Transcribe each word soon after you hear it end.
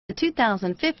The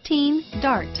 2015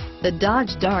 Dart. The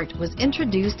Dodge Dart was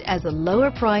introduced as a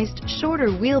lower-priced, shorter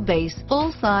wheelbase,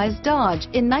 full-size Dodge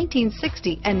in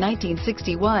 1960 and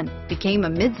 1961, became a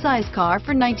mid-size car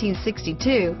for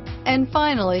 1962, and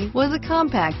finally was a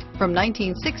compact from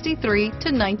 1963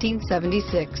 to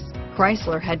 1976.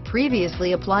 Chrysler had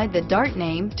previously applied the Dart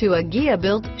name to a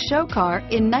Ghia-built show car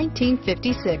in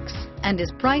 1956 and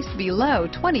is priced below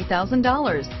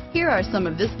 $20,000. Here are some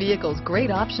of this vehicle's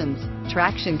great options: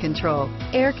 traction control,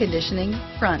 air conditioning,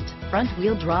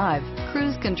 front-wheel drive,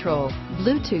 cruise control,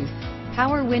 Bluetooth,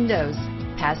 power windows,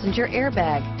 passenger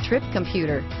airbag, trip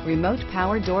computer, remote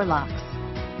power door locks,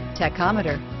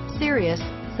 tachometer, Sirius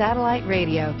satellite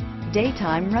radio,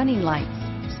 daytime running lights,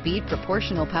 speed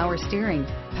proportional power steering,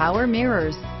 power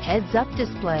mirrors, heads-up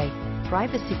display,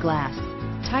 privacy glass,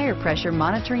 tire pressure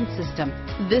monitoring system.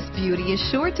 This beauty is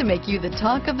sure to make you the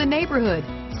talk of the neighborhood.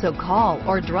 So call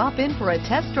or drop in for a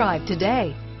test drive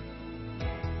today.